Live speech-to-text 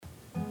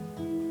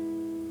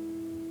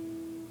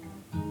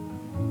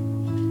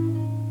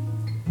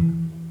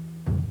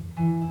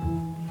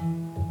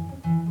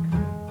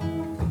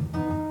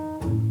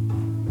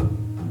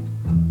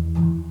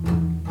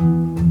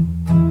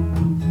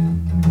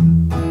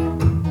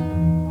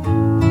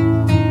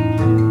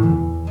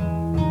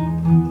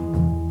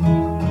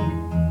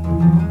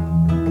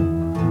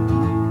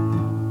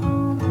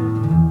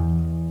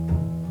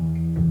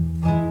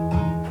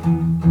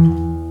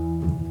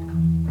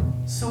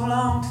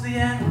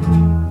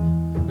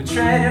We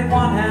traded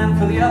one hand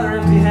for the other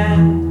empty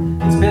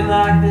hand. It's been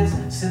like this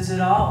since it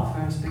all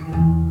first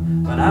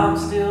began, but I'm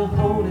still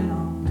holding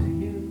on to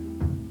you.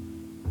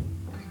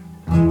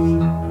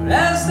 But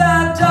as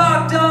that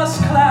dark dust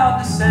cloud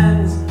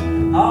descends,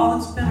 all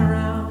that's been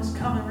around is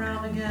coming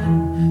round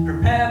again.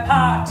 Prepare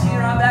part,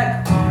 tear our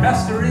back,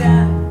 press to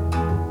re-end,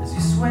 as you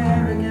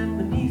swear again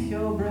beneath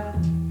your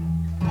breath,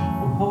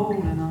 we're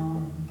holding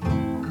on.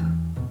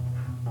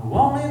 I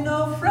won't leave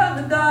no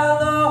friend to die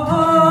alone.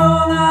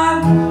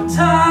 I'm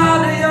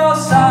tired of your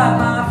side,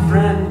 my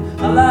friend.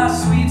 The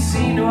last sweet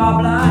scene to our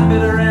blind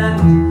bitter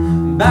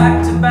end.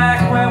 Back to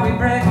back where we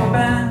break or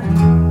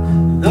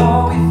bend.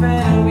 Though we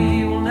fail,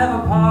 we will never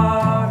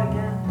part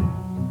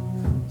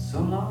again.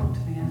 So long to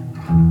the end.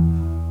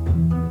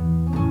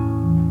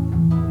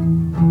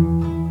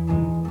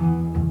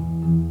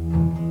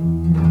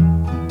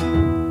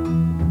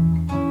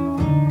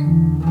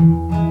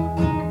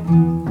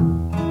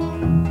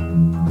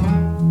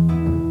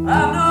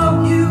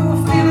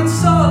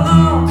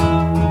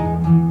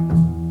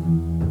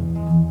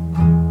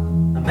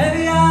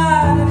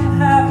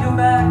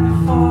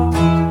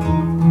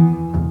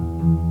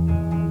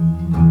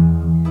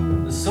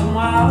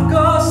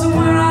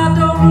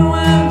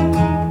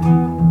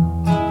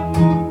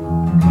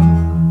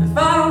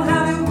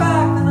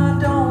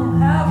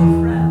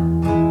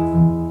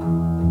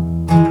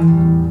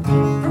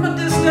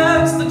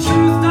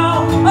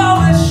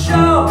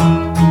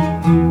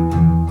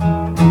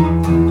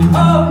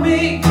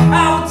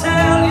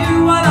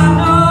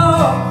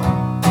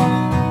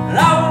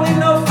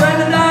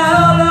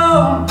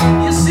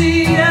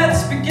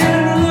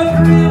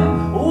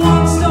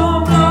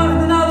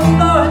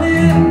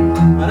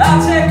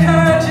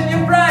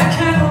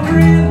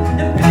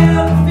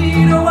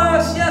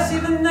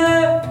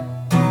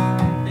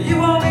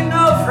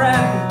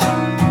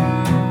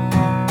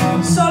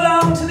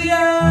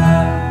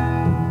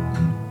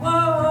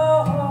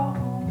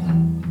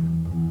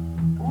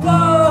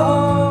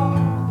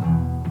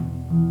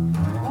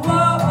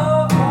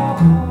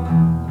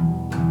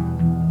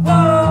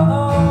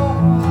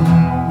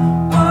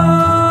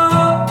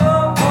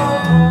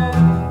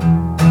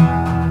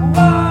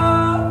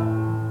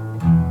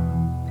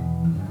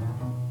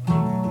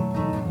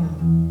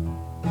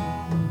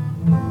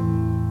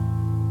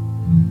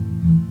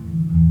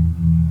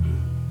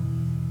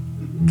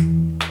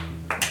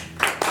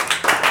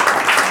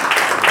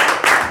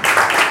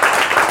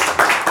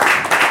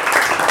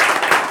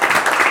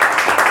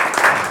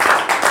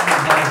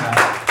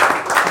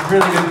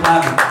 Really good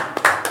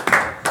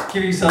clapping.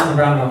 Give yourselves a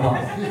round of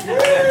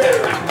applause.